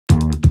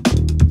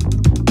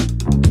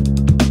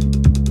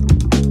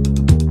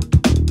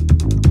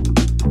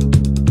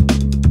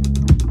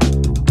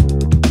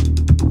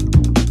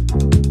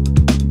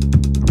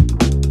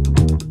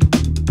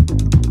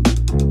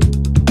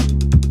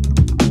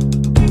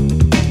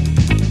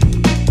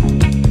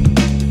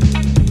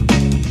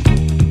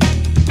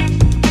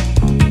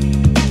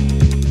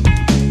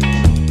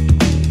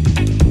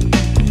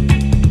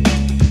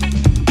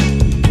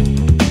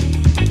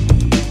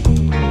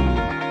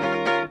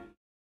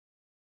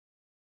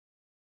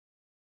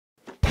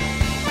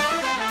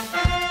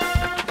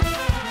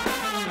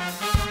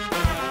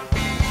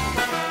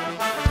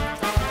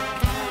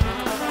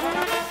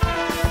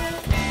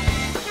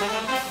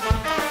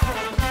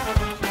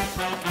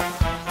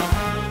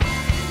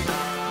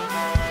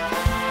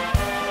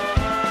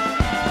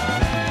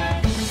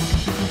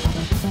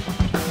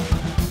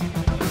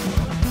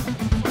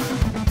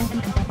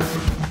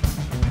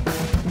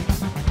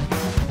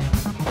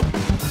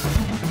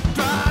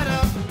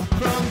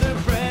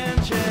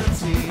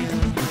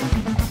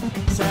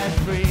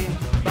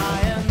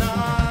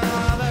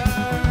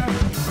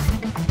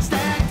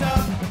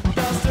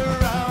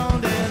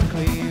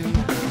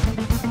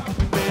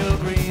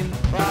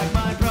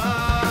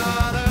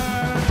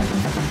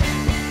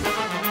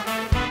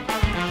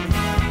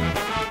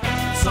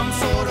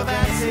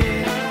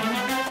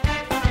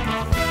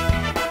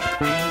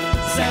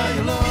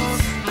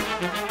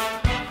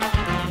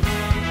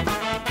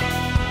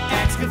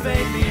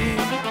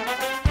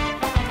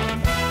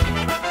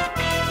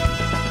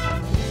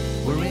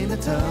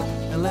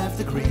left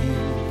the green.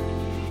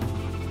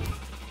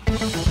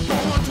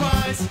 Born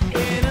twice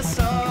in a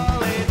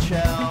solid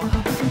shell,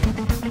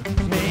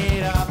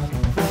 made up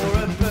for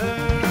a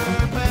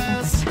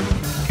purpose,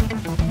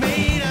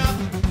 made up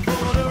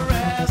for the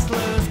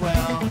restless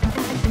well,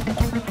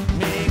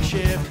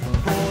 makeshift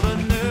for the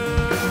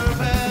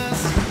nervous,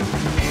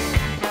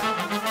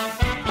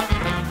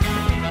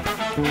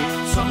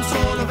 some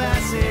sort of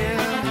acid,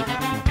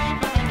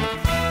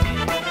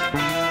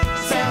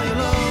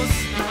 cellulose,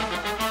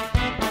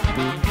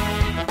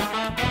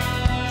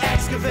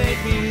 excavate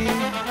me.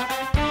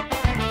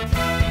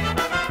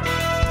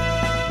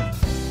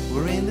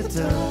 We're in the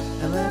tub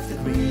and left the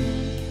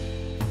green,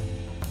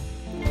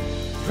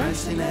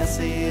 drenched in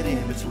acid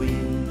in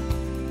between.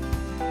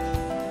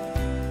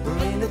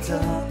 We're in the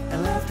tub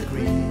and left the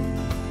green,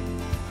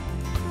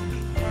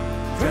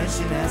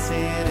 drenched in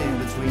acid in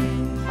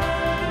between.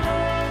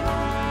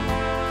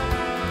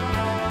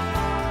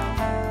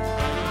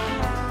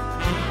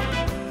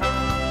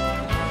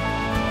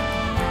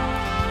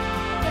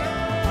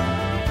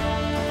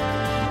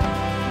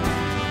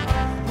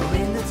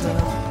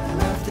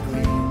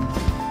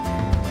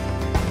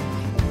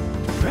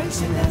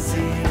 Drenched in acid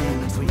in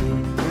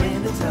between. We're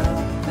in the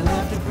tub and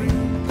left the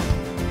green,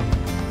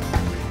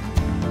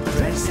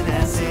 drenched in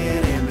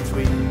acid in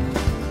between.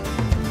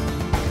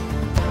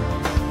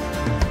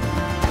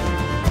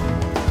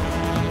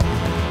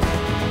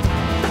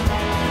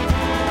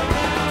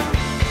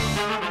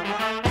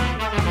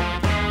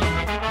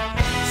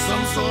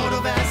 Some sort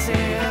of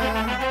acid,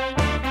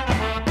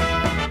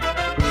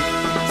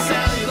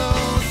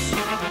 cellulose,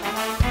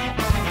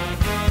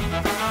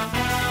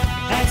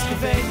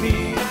 excavate me.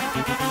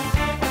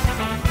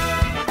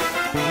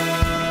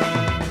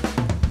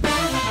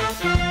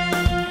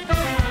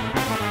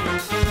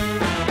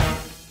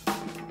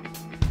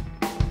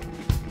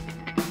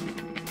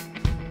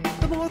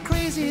 The more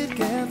crazy it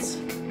gets,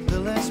 the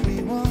less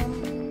we want.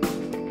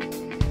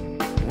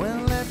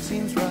 When left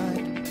seems right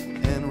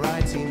and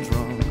right seems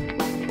wrong.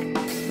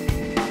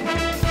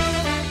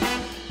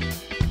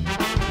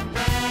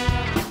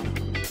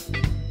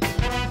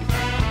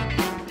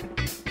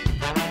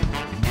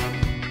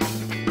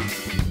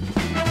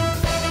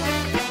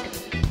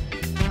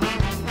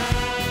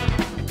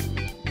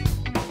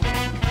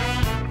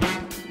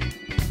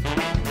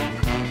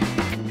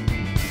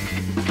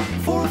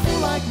 For a fool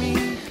like me,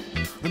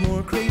 the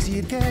more crazy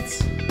it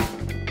gets,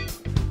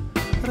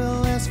 the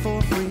less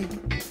for free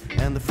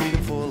and the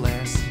freedom for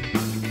less.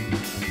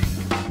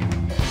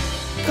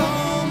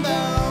 Calm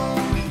down,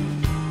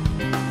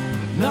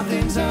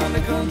 nothing's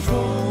under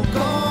control.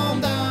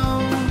 Calm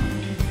down,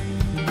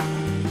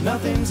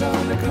 nothing's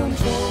under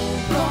control.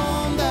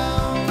 Calm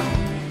down,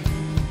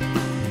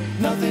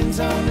 nothing's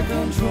under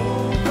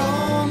control.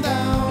 Calm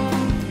down,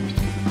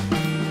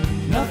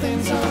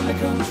 nothing's under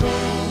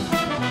control.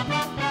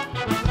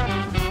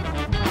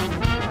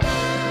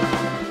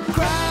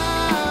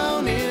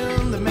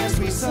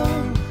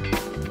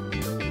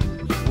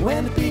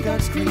 When the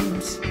peacock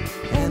screams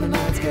and the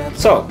nights get...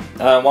 So,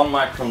 1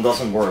 micron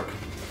doesn't work.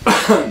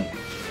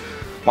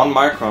 1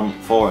 micron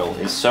foil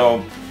is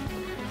so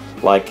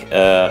like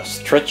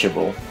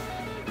stretchable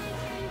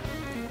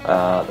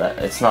that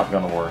it's not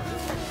gonna work.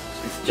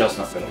 It's just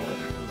not gonna work.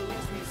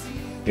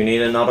 You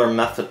need another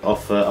method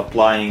of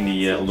applying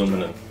the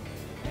aluminum.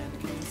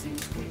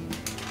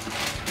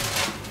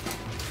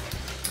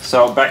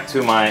 So back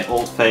to my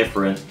old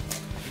favorite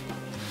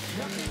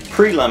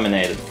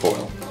pre-laminated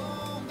foil.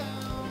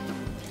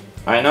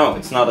 I know,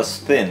 it's not as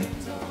thin.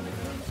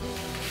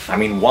 I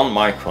mean, 1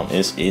 micron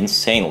is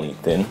insanely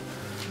thin.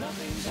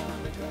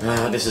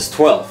 This is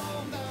 12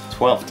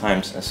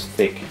 times as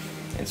thick.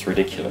 It's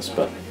ridiculous,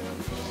 but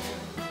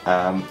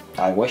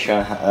I wish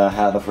I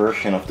had a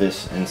version of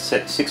this in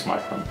 6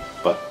 micron,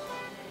 but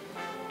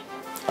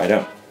I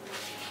don't.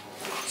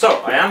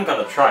 So I am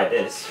gonna try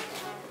this,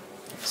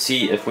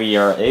 see if we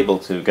are able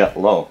to get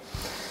low,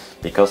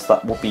 because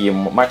that would be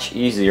much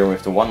easier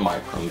with the 1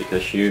 micron,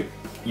 because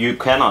you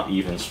cannot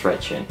even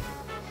stretch in,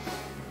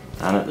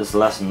 and it is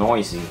less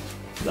noisy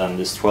than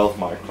this 12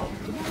 micron.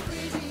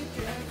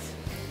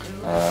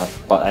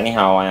 But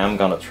anyhow, I am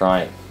gonna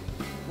try it.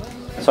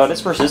 So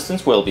this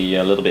resistance will be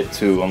a little bit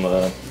too on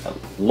the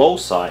low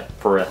side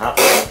for a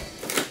headphone,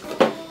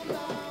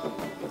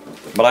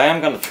 but I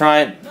am gonna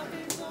try it.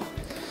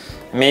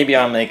 Maybe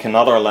I'll make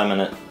another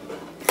laminate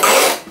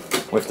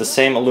with the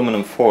same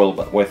aluminum foil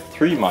but with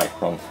 3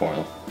 micron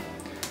foil.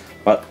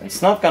 But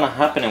it's not gonna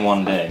happen in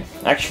one day.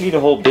 Actually, the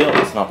whole build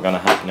is not gonna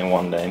happen in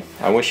one day.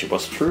 I wish it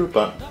was true,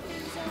 but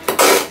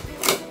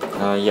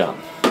yeah.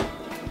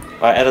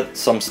 I added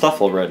some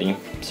stuff already,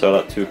 so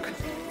that took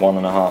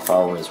 1.5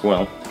 hours as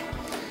well,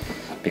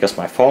 because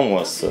my phone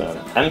was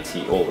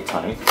empty all the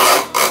time.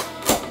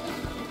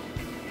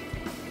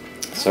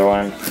 So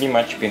I'm pretty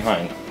much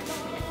behind.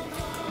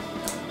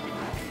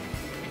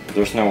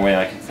 There's no way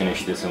I can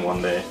finish this in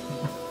one day.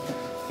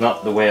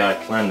 Not the way I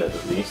planned it,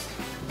 at least.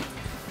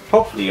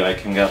 Hopefully I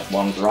can get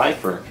one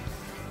driver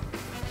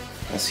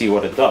and see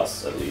what it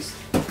does, at least.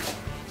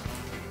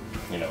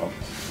 You know,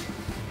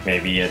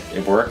 maybe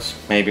it works,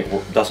 maybe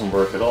it doesn't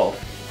work at all.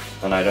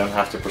 Then I don't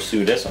have to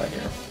pursue this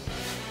idea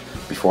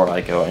before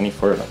I go any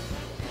further.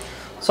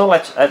 So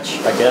let's etch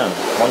again,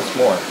 once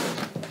more.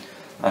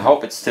 I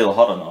hope it's still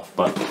hot enough,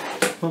 but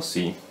we'll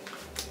see.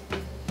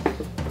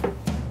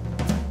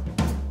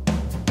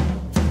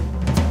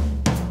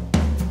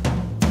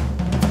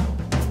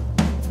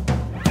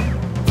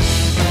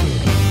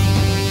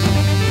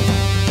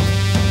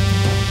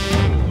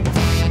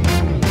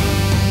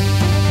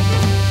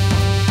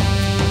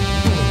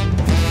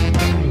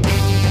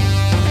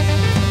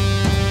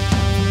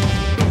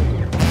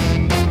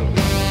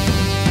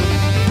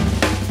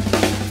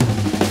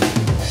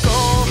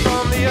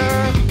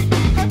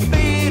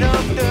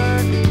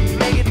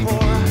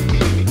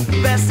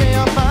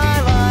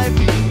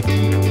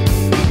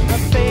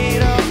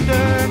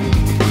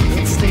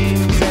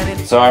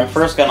 So I'm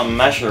first gonna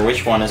measure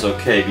which one is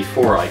okay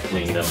before I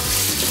clean them.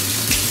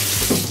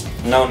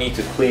 No need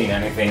to clean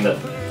anything that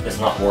is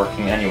not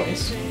working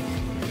anyways.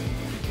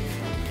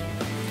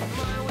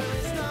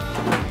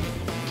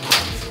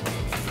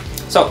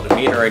 So the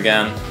meter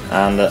again,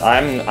 and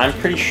I'm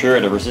pretty sure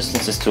the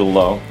resistance is too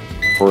low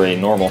for a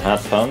normal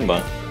headphone,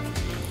 but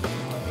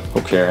who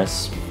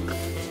cares?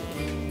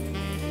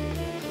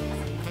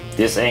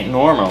 This ain't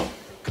normal.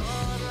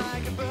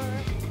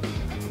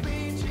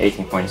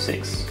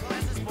 18.6.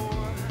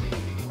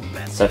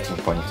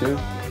 17.2,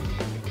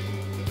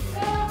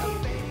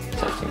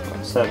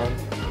 17.7,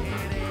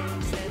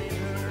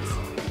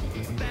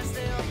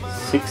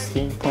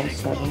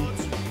 16.7,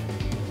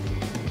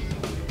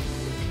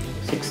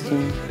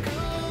 16,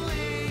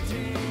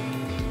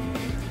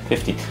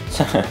 15.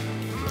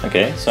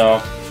 Okay,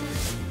 so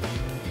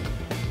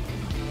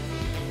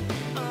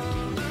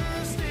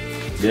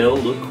they'll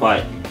look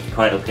quite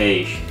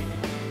okayish.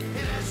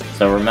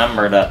 So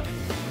remember that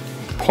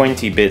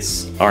pointy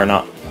bits are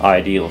not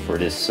ideal for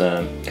this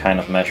kind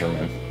of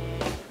measurement.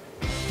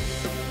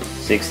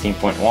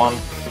 16.1.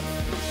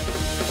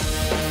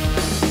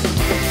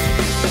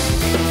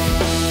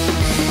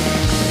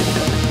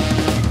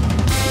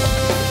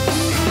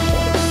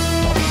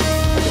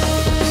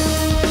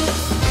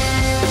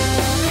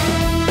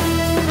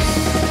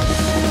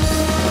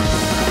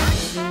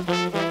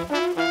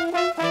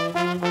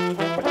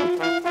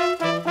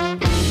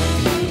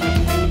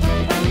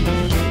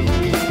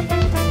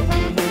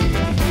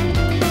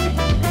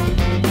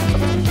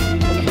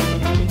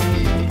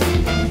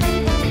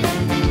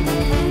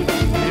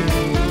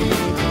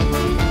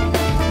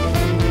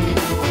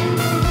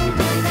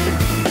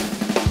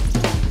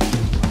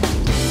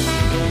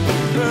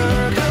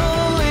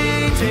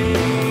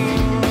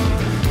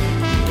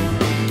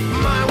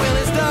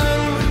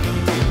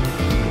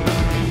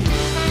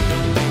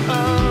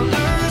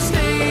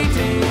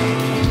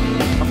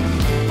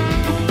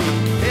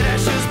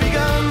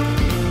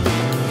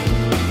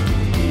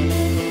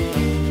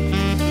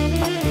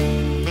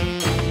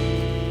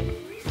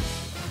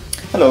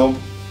 Hello.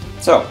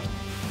 So,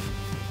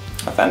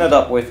 I've ended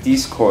up with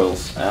these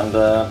coils, and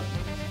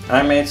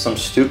I made some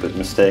stupid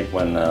mistake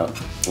when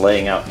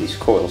laying out these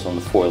coils on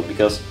the foil,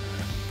 because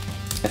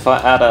if I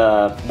add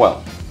a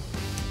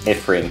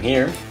frame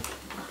here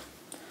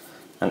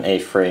and a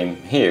frame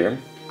here,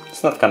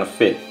 it's not gonna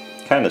fit.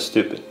 Kinda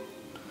stupid.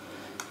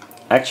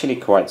 Actually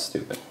quite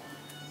stupid.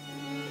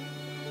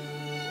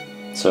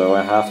 So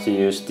I have to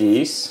use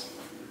these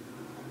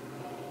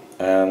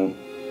and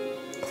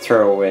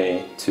throw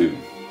away two.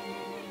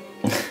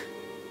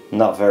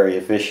 Not very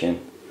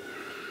efficient.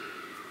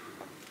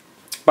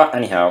 But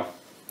anyhow,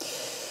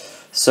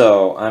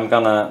 so I'm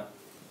gonna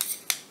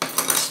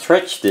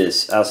stretch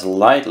this as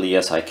lightly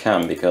as I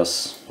can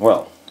because,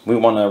 well, we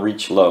want to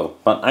reach low.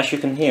 But as you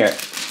can hear,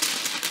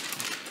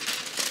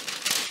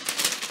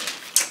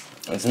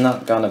 it's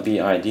not gonna be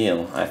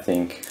ideal, I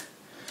think.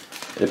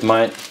 It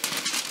might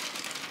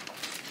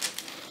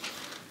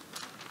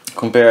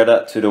compare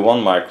that to the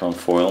 1 micron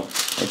foil.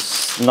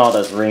 It's not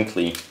as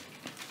wrinkly.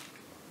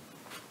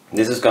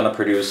 This is gonna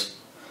produce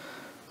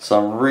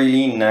some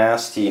really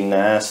nasty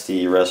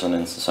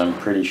resonances, I'm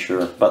pretty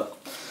sure. But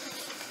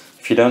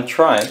if you don't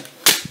try,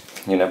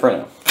 you never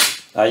know.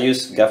 I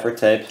use gaffer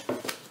tape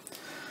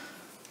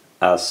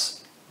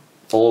as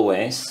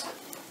always.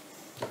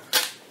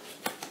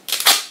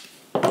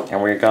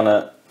 And we're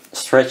gonna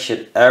stretch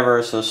it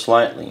ever so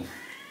slightly.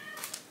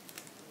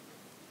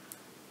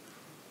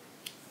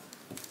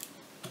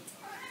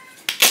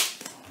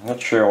 I'm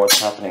not sure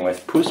what's happening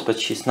with Puss, but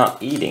she's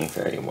not eating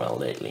very well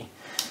lately.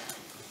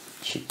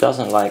 She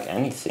doesn't like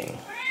anything.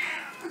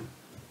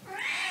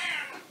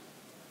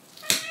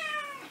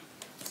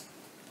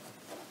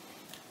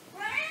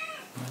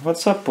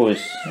 What's up, Puss?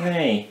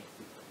 Hey,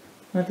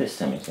 what is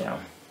tummy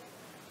down?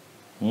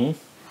 Hmm?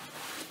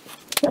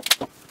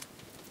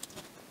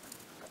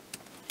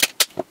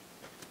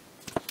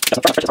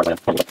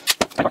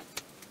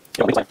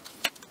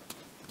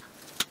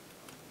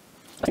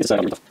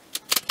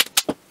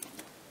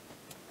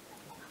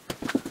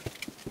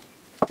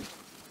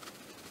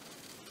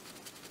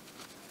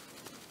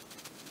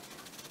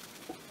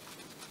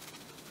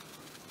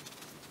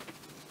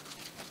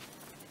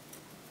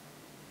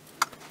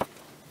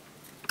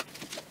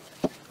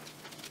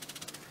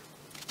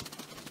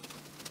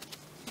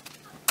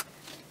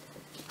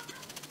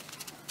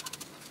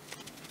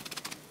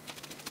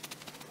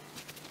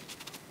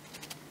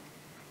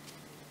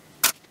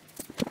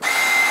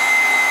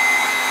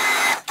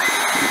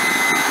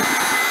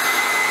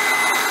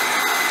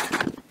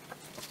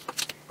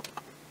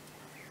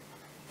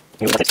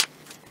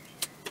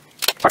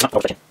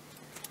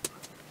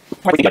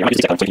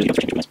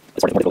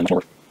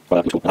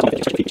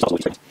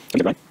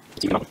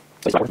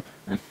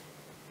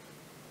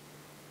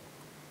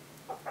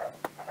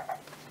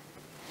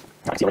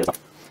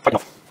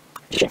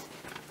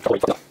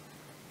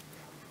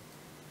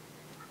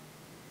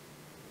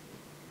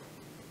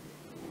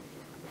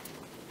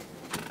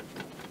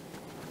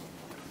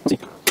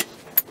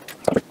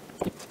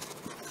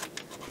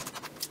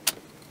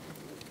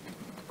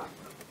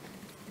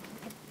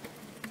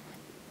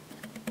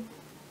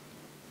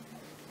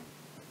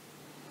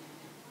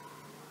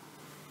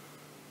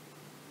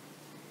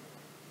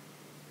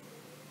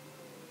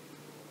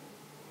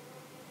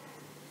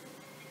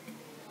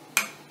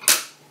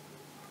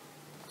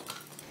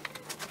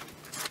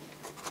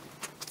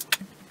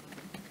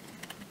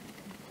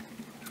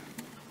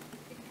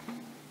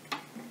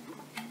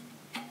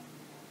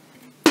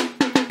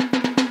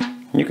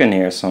 You can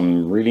hear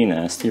some really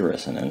nasty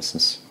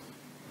resonances,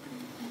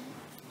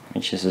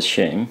 which is a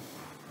shame.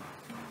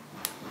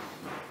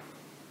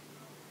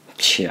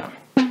 Yeah.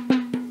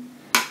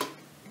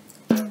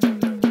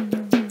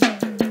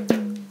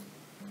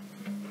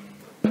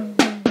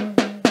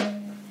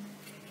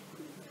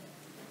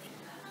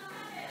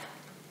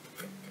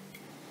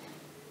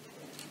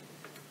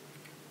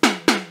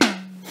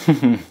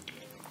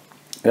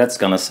 That's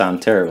gonna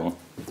sound terrible.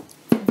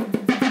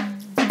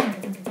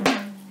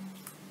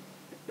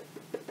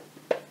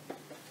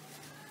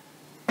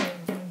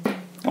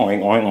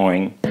 Oing,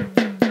 oing,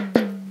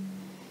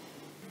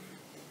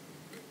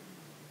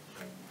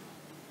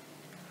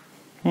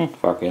 oing.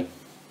 Fuck it.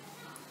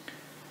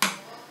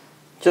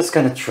 Just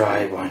gonna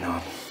try, why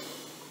not?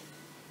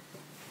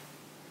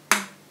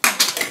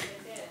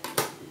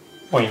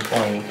 Oing,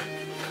 oing.